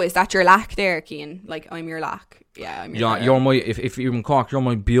 Is that your lack there, Cian? Like, I'm your lack. Yeah, I'm your you're my, if you're in Cork, you're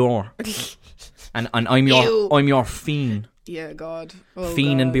my Bior. and I'm your fiend. Yeah, God.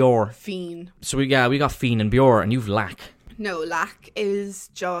 Fiend and Bior. Fiend. So we got fiend and Bior, and you've lack. No, lack is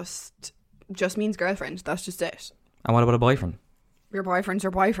just means girlfriend. That's just it. And what about a boyfriend? Your boyfriend's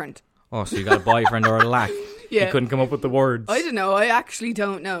your boyfriend. Oh, so you got a boyfriend or a lack. Yeah. You couldn't come up with the words. I don't know. I actually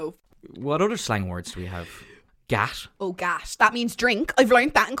don't know. What other slang words do we have? Gat. Oh, gat. That means drink. I've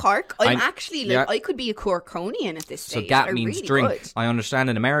learned that in Cork. I'm actually like, yeah. I could be a Corkonian at this stage. So gat I means really drink. could. I understand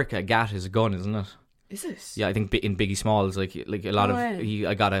in America, a gat is a gun, isn't it? Is it? Yeah, I think in Biggie Smalls, like a lot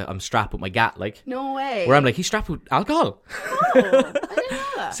I'm strapped with my gat, like. No way. Where I'm like, he's strapped with alcohol. Oh, I didn't know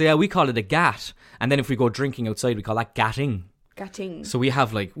that. So yeah, we call it a gat, and then if we go drinking outside, we call that gatting. Gatting. So we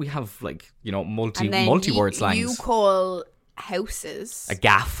have like you know multi-word slangs. You call houses a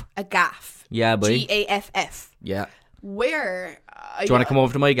gaff. A gaff. Yeah, boy. Gaff. Yeah. Where? Do you want to come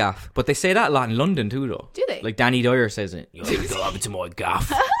over to my gaff? But they say that a lot in London too, though. Do they? Like Danny Dyer says it. You have to go over to my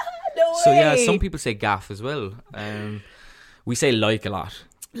gaff. No So way. yeah, some people say gaff as well. We say like a lot.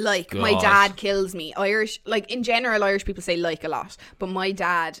 Like, God. my dad kills me. Irish, like, in general, Irish people say like a lot. But my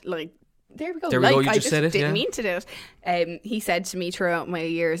dad, like, there we go. There we like, go, you I just said it, didn't yeah. mean to do it. He said to me throughout my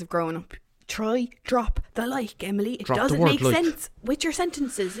years of growing up, drop the like, Emily. It Drop the doesn't word make like. sense with your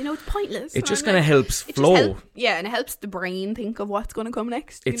sentences. You know, it's pointless. It And just I'm kind of like, helps it just flow. yeah, and it helps the brain think of what's going to come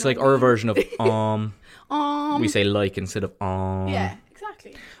next. It's you know like what I our mean? version of We say like instead of Yeah,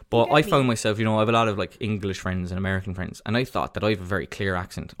 exactly. But You I get me. found myself, you know, I have a lot of like English friends and American friends, and I thought that I have a very clear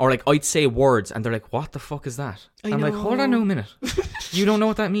accent. Or like I'd say words and they're like, what the fuck is that? I'm like, hold on a minute. You don't know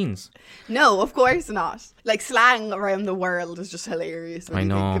what that means. No, of course not. Like, slang around the world is just hilarious when I you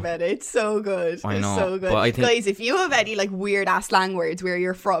know. think about it. It's so good. I know, It's so good. but I think- Guys, if you have any like weird ass slang words where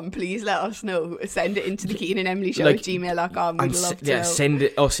you're from, please let us know. Send it into the Cian and Emily show Like, at gmail.com. We'd love to know. send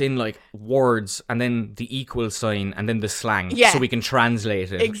us in like words and then the equal sign and then the slang, Yeah. so we can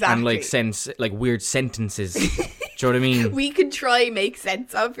translate it. Exactly. And like sense like weird sentences. Do you know what I mean? We could try make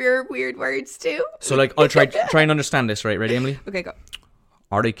sense of your weird words too. So like I'll try and understand this. Right, ready, Emily? Okay, go.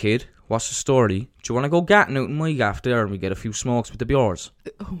 Alright, kid. What's the story? Do you want to go gatting out in my gaff there and we get a few smokes with the Bjors?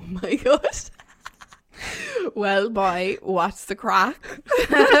 Oh my god. Well, boy, what's the crack?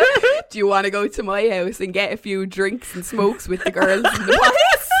 Do you want to go to my house and get a few drinks and smokes with the girls in the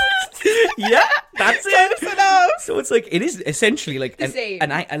boys? Yeah, that's it. Close enough. So it's like it is essentially like The same.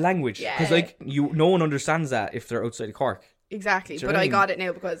 a language, because Yeah. like no one understands that if they're outside of Cork. Exactly, Do you but know what I I mean? got it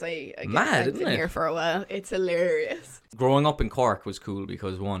now because I get Mad, friends isn't in it? here for a while. It's hilarious. Growing up in Cork was cool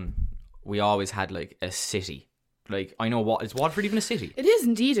because one, we always had like a city. Like I know what is Waterford even a city? It is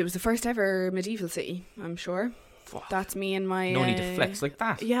indeed. It was the first ever medieval city, I'm sure. That's me and my... No need to flex like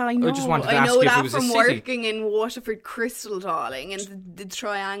that. Yeah, I know. I just wanted to I ask know you if that it was a from city. working in Waterford Crystal, darling, and the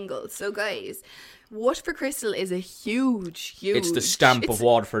triangle. So, guys, Waterford Crystal is a huge... It's the stamp of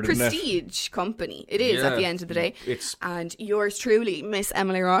Waterford, isn't it? prestige company. It is at the Yeah. end of the day. It's- And yours truly, Miss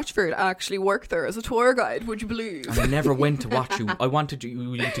Emily Rochford, actually worked there as a tour guide. Would you believe? And I never went to watch you. I wanted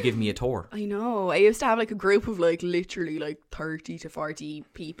you to give me a tour. I know. I used to have like a group of like literally like 30 to 40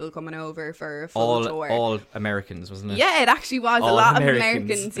 people coming over for a full tour. All Americans, wasn't it? Yeah, it actually was. All a lot Americans. of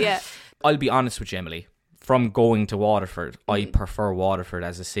Americans, yeah. I'll be honest with you, Emily. From going to Waterford, I prefer Waterford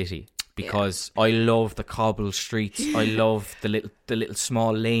as a city because I love the cobbled streets. I love the little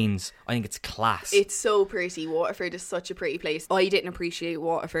small lanes. I think it's class. It's so pretty. Waterford is such a pretty place. I didn't appreciate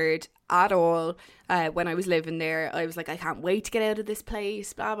Waterford at all. When I was living there, I was like, I can't wait to get out of this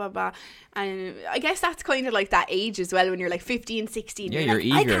place, blah, blah, blah. And I guess that's kind of like that age as well, when you're like 15, 16. Yeah, you're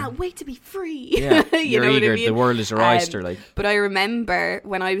you're like, eager. I can't wait to be free. Yeah, you you're know eager. what I mean? The world is your oyster. Like, but I remember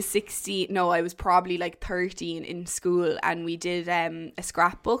when I was 16, no, I was probably like 13 in school, and we did a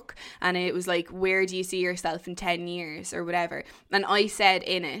scrapbook, and it was like, where do you see yourself in 10 years or whatever? And I said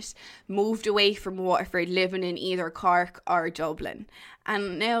in it, moved away from Waterford, living in either Cork or Dublin.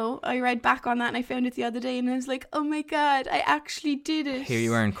 And now I read back on that, and I found it the other day, and I was like, oh my God, I actually did it. here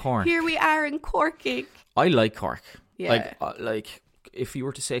you are in Cork. Here we are in Corking. I like Cork. Yeah. Like if you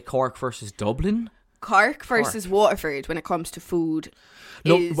were to say Cork versus Dublin. Cork versus Waterford when it comes to food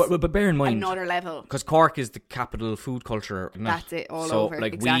is but bear in mind, another level. because Cork is the capital of food culture. That's it, all so, over.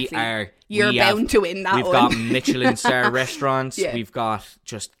 Like, exactly. You're bound to win that We've one. got Michelin star restaurants. Yeah. We've got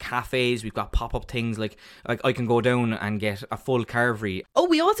just cafes. We've got pop-up things. Like I can go down and get a full carvery. Oh,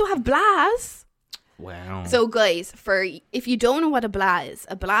 we also have Blas. Wow. So guys, if you don't know what a Blas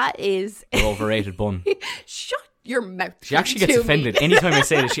is An overrated bun. shut your mouth. She actually gets offended. Anytime I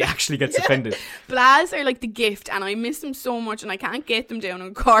say this, she actually gets offended. Blas are like the gift, and I miss them so much, and I can't get them down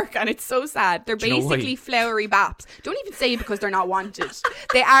in Cork, and it's so sad. They're Do you know basically why? floury baps. Don't even say it, because they're not wanted.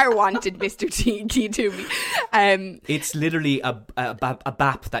 They are wanted, Mr. T to me. It's literally a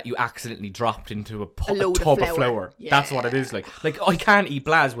bap that you accidentally dropped into a load of tub of flour. flour. Yeah. That's what it is. Like I can't eat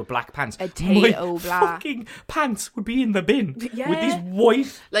Blas with black pants. A My Teo Blas. fucking pants would be in the bin with Yeah. these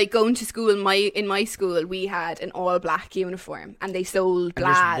white. Like going to school, in my school, we had an all black uniform, and they sold And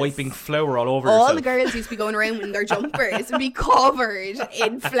Blas. just wiping flour all over All yourself. the girls used to be going around in their jumpers and be covered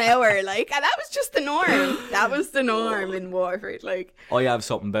in flour, like, and that was just the norm. That was the norm in Waterford, like. I have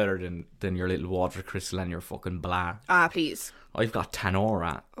something better than your little water crystal and your fucking Blah. Ah, please. I've got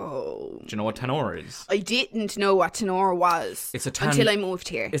Tanora. Oh. Do you know what Tanora is? I didn't know what Tenor was until I moved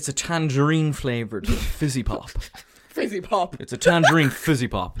here. It's a tangerine flavoured fizzy pop. Fizzy pop. It's a tangerine fizzy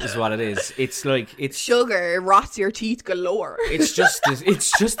pop is what it is. It's like, it's Sugar rots your teeth galore. it's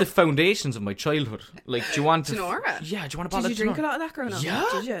just the foundations of my childhood. Like, do you want to Tenora? Yeah, do you want to bottle Did you drink Tenora? a lot of that growing up? Yeah.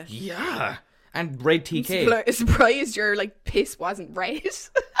 Did you? Yeah. And red TK. Surprised your like piss wasn't red.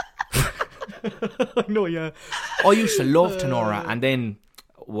 I know, yeah. I used to love Tenora, and then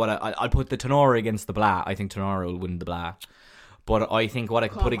I'll put the Tenora against the Blah. I think Tenora will win the Blah. But I think what I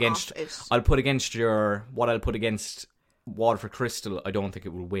could put against, I'll put against Waterford Crystal, I don't think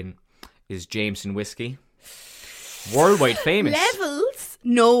it will win, is Jameson whiskey. Worldwide famous. Levels?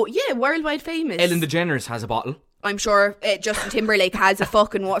 No, yeah, worldwide famous. Ellen DeGeneres has a bottle. I'm sure Justin Timberlake has a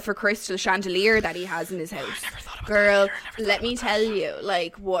fucking Waterford Crystal chandelier that he has in his house. I never thought about Girl, let me tell you,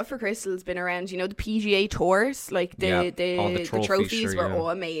 like, Waterford Crystal's been around, you know, the PGA tours, like the trophies were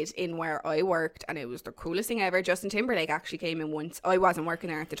all made in where I worked, and it was the coolest thing ever. Justin Timberlake actually came in once. I wasn't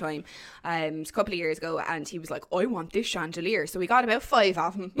working there at the time. It was a couple of years ago, and he was like, I want this chandelier. So we got about 5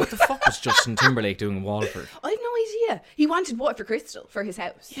 of them. What the fuck was Justin Timberlake doing in Waterford? I have no idea. He wanted Waterford Crystal for his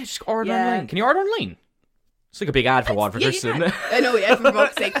house. Yeah, just order online. Can you order online? It's like a big ad for Waterford Crystal, isn't it? I know, yeah, for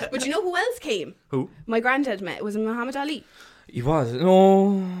fuck's sake. But you know who else came? Who? My granddad met. Was it Muhammad Ali? He was.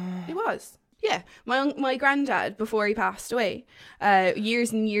 No. He was. Yeah. My granddad, before he passed away,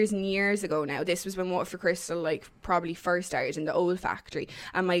 years and years and years ago now, this was when Waterford Crystal, like, probably first started in the old factory.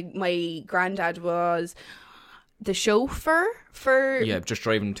 And my granddad was the chauffeur for... Yeah, just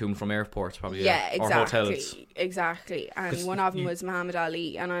driving to and from airports, probably. Yeah, exactly. Or hotels. Exactly. And one of them was Muhammad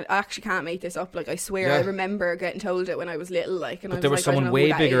Ali. And I actually can't make this up. Like, I swear, I remember getting told it when I was little. Like, and but I was there was like, someone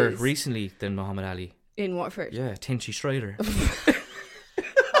way bigger recently than Muhammad Ali. In Waterford? Yeah, Tinchy Strider.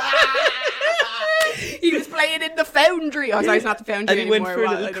 He was playing in the Foundry. Oh, sorry, it's not the Foundry anymore. And he went for a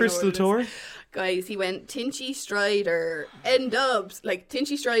little crystal tour. Guys, he went Tinchy Strider and Dubs. Like,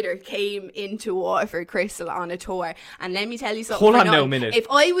 Tinchy Strider came into Waterford Crystal on a tour. And let me tell you something. Hold on now a minute. If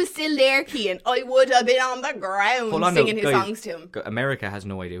I was still there, Cian, I would have been on the ground singing his songs to him. America has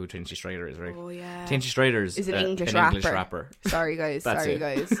no idea who Tinchy Strider is, right? Oh, yeah. Tinchy Strider is an English rapper. Sorry, guys. Sorry,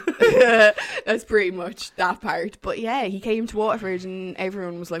 guys. That's pretty much that part. But yeah, he came to Waterford and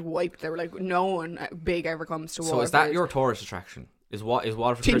everyone was like wiped. They were like, no one big ever comes to Waterford. So is that your tourist attraction? Is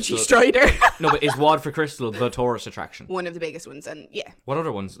Waterford Tinchy Crystal... Strider. No, but is Waterford Crystal the tourist attraction? One of the biggest ones, and yeah. What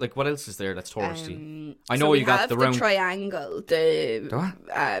other ones? Like, what else is there that's touristy? I know so you got the round... triangle.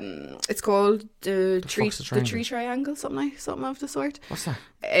 It's called the tree triangle, something of the sort. What's that?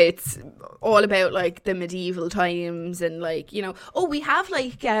 It's all about like the medieval times and like, you know. Oh, we have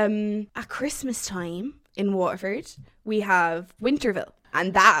like at Christmas time in Waterford, we have Winterville.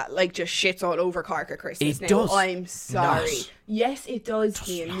 And that, like, just shits all over Cork at Christmas. It does I'm sorry. not. Yes, it does,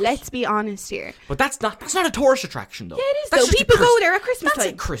 Ian. Let's be honest here. But that's not a tourist attraction, though. Yeah, it is, That's though. just a People go there at Christmas That's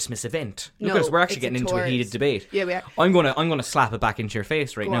time. a Christmas event. No, Look, we're actually it's getting a into a tourist. heated debate. Yeah, we are. I'm gonna slap it back into your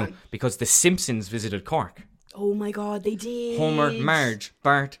face right Go now on. because the Simpsons visited Cork. Oh my God, they did. Homer, Marge,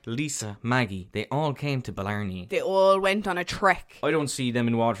 Bart, Lisa, Maggie, they all came to Blarney. They all went on a trek. I don't see them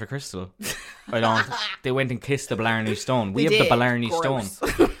in Water Crystal. I don't. They went and kissed the Blarney Stone. We They have the did. Blarney Gross.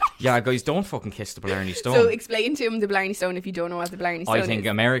 Stone. Yeah, guys, don't fucking kiss the Blarney Stone. So explain to him the Blarney Stone if you don't know what the Blarney Stone I is. think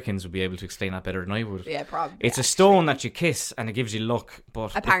Americans would be able to explain that better than I would. Yeah, probably. It's a stone that you kiss and it gives you luck,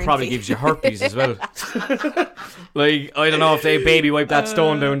 but Apparently. it probably gives you herpes as well. Like, I don't know if they baby wipe that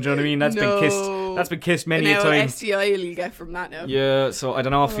stone down, do you know what I mean? That's been kissed. That's been kissed many a Now time. STI you'll get from that now. Yeah, so I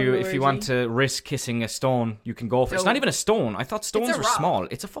don't know if Lordy. you want to risk kissing a stone, you can go for it. It's Don't. not even a stone. I thought stones It's a were rock. small.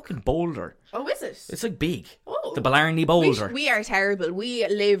 It's a fucking boulder. Oh, is it? It's like big. Oh. The Blarney boulder. We are terrible. We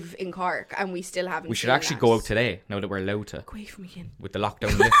live in Cork and we still haven't We should seen actually that. go out today, now that we're allowed to, Go away from me again. with the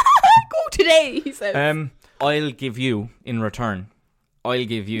lockdown lift. Go today, he says. I'll give you, in return,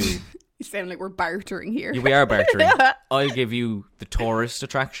 You sound like we're bartering here. we are bartering. I'll give you the tourist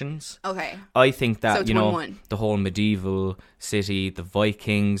attractions. Okay. I think that, So it's 1-1. the whole medieval city, the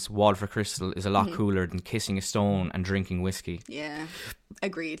Vikings, Water Crystal is a lot cooler than kissing a stone and drinking whiskey. Yeah.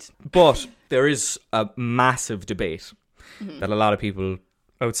 Agreed. But there is a massive debate that a lot of people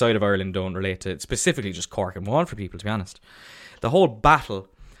outside of Ireland don't relate to, specifically just Cork and Waterford people, to be honest. The whole battle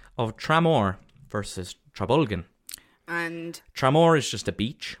of Tramore versus Trabolgan. And Tramore is just a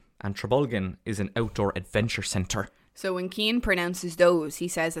beach, and Trabolgan is an outdoor adventure centre. so when Cian pronounces those, he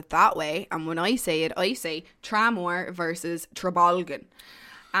says it that way. And when I say it, I say Tramore versus Trabolgan.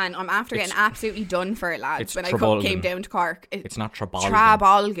 And I'm after getting absolutely done for it, lads. it's When I Trabolgan. came down to Cork. It's not Trabolgan.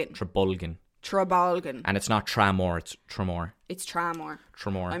 Trabolgan. Trabolgan. Trabolgan. And it's not Tramore, it's Tramore. It's Tramore.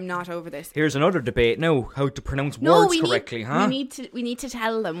 Tramore. I'm not over this. Here's another debate now, how to pronounce words correctly, huh? We need to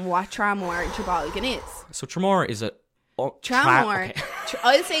tell them what Tramore and Trabolgan is. So Tramore is a... Tramore. okay.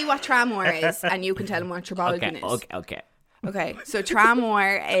 I'll say what Tramore is, and you can tell them what Trabolgan is. Okay. Okay, so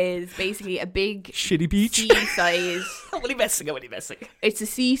Tramore is basically a big Shitty beach. seaside. What are you messing? It's a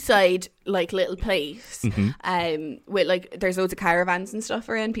seaside like little place. With like there's loads of caravans and stuff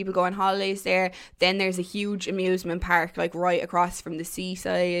around. People go on holidays there. Then there's a huge amusement park like right across from the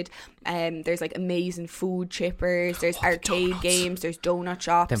seaside. There's like amazing food chippers. There's arcade games. There's donut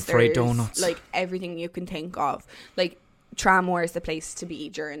shops. Them fried there's, donuts. Like everything you can think of. Like Tramore is the place to be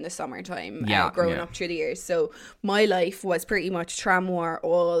during the summertime. Growing up through the years. So my life was pretty much Tramore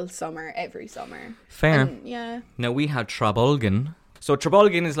all summer, every summer. Fair. And, yeah. Now we had Trabolgan. So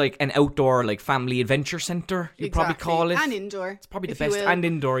Trabolgan is like an outdoor like family adventure centre, you'd probably call it. And indoor. It's probably the if you best. will. And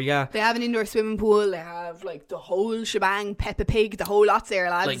indoor, yeah. They have an indoor swimming pool. They have like the whole shebang, Peppa Pig, the whole lot's there,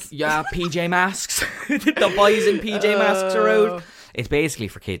 lads. Like, yeah, PJ Masks. The boys in PJ Masks are out. It's basically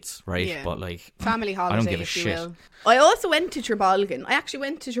for kids, right? Yeah. But like... Family holiday, I don't give a if you shit. will. I also went to Trabolgan. I actually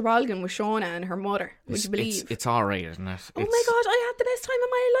went to Trabolgan with Shauna and her mother. Would you believe? It's alright, isn't it? Oh my God, I had the best time of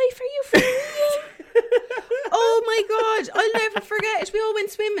my life. Are you for real? Oh my God, I'll never forget it. We all went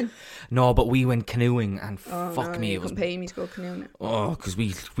swimming. No, but we went canoeing and fuck me, You it was... couldn't pay me to go canoeing. Oh, because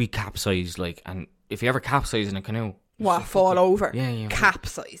we capsized, like, and if you ever capsize in a canoe... What, fall over? Yeah.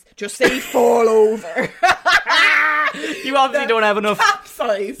 Capsize. Just say fall over. You obviously don't have enough...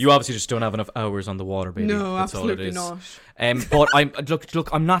 Capsize. You obviously just don't have enough hours on the water, baby. No, That's absolutely all it is. not. But I'm look.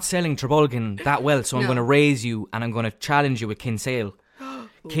 I'm not selling Trabolgan that well, so I'm No. going to raise you and I'm going to challenge you with Kinsale.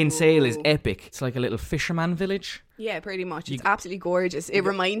 Kinsale is epic. It's like a little fisherman village. Yeah, pretty much. It's absolutely gorgeous. It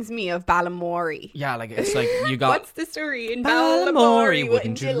reminds me of Ballamori. Yeah, like it's like you got What's the story in Ballamori. Ballamori?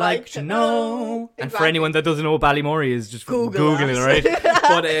 Wouldn't you like to know? And for Exactly. anyone that doesn't know what Ballymorey is, just Google Google it, that. right?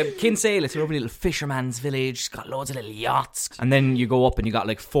 But Kinsale, it's a lovely little fisherman's village. It's got loads of little yachts. And then you go up and you got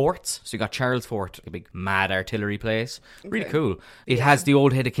like forts. So you got Charles Fort, a big mad artillery place. Really cool. It has the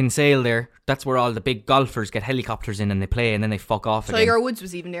old head of Kinsale there. That's where all the big golfers get helicopters in and they play and then they fuck off again. Tiger Woods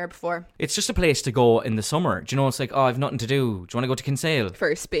was even there before It's just a place to go in the summer. Do you know, it's like, oh, I've nothing to do. Do you want to go to Kinsale? for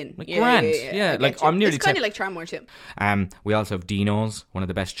a spin. Like, grand. Yeah, I like, get you. I'm nearly It's kind of tip- like Tramore too. We also have Dino's, one of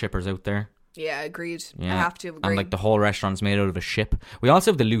the best chippers out there. Yeah, agreed. Yeah. I have to agree. And like the whole restaurant's made out of a ship. We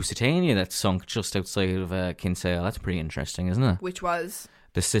also have the Lusitania that's sunk just outside of Kinsale. That's pretty interesting, isn't it? Which was,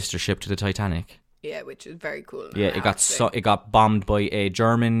 The sister ship to the Titanic. yeah, which is very cool. Yeah, I have to say. it got bombed by a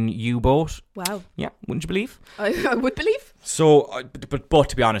German U-boat. Wow. Yeah, wouldn't you believe? I would believe. So, but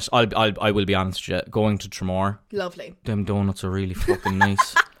to be honest, I will be honest with you. Going to Tramore, Lovely. them donuts are really fucking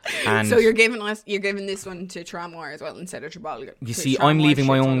nice. And so you're giving this one to Tramore as well instead of Trebalga. You see, I'm leaving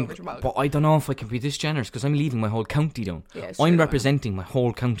my own, but I don't know if I can be this generous because I'm leaving my whole county down. Yeah, I'm representing my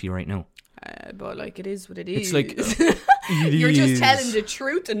whole county right now. But like, it is what it is. It's like you're just telling the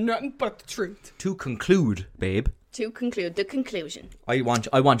truth and nothing but the truth. To conclude, babe. To conclude, the conclusion. I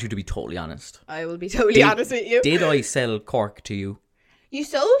want you to be totally honest. I will be totally honest with you. Did I sell Cork to you? You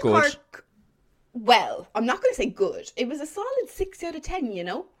sold Cork. Well, I'm not going to say good. It was a solid 6 out of 10, you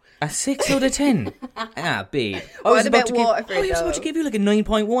know? A 6 out of 10? Babe. I was about to give you like a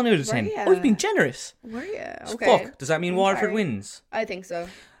 9.1 out of 10. I was being generous. Were you? Okay. Fuck, does that mean Waterford wins? I think so.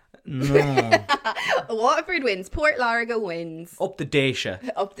 No. Waterford wins. Port Largo wins. Up the Dacia.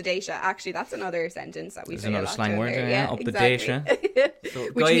 Up the Dacia. Actually, that's another sentence that we say. There's another slang word there, yeah. Up exactly. the Dacia. So,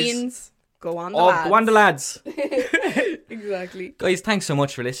 which means go on the lads. Go on the lads. Exactly. Guys, thanks so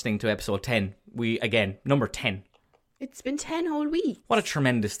much for listening to episode 10. Number 10. It's been 10 whole weeks. What a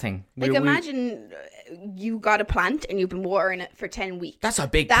tremendous thing. Imagine you got a plant and you've been watering it for 10 weeks. That's a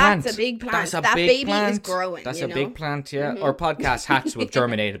big plant. That's a big plant. That's a that big baby plant. is growing. That's a big plant, yeah. Our podcast hats will have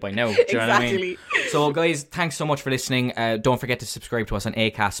germinated by now. Do you know what I mean? So, guys, thanks so much for listening. Don't forget to subscribe to us on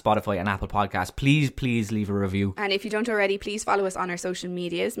Acast, Spotify, and Apple Podcasts. Please leave a review. And if you don't already, please follow us on our social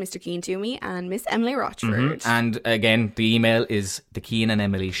medias, Mr. Keane Toomey and Miss Emily Rochford. And again, the email is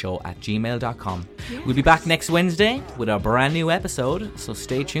thekeaneandemilyshow@gmail.com. Yes. We'll be back next Wednesday with a brand new episode, so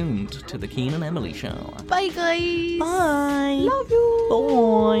stay tuned to the Keane and Emily Show. Bye, guys. Bye. Love you.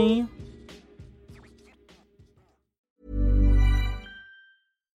 Bye.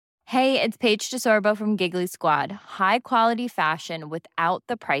 Hey, it's Paige DeSorbo from Giggly Squad. High quality fashion without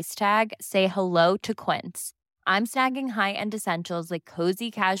the price tag. Say hello to Quince. I'm snagging high-end essentials like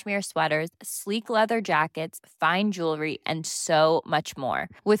cozy cashmere sweaters, sleek leather jackets, fine jewelry, and so much more.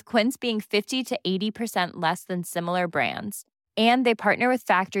 With Quince being 50 to 80% less than similar brands. And they partner with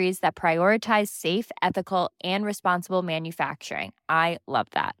factories that prioritize safe, ethical, and responsible manufacturing. I love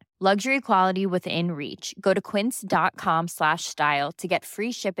that. Luxury quality within reach. Go to quince.com/style to get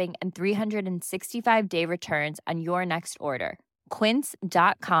free shipping and 365-day returns on your next order.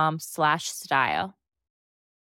 Quince.com/style.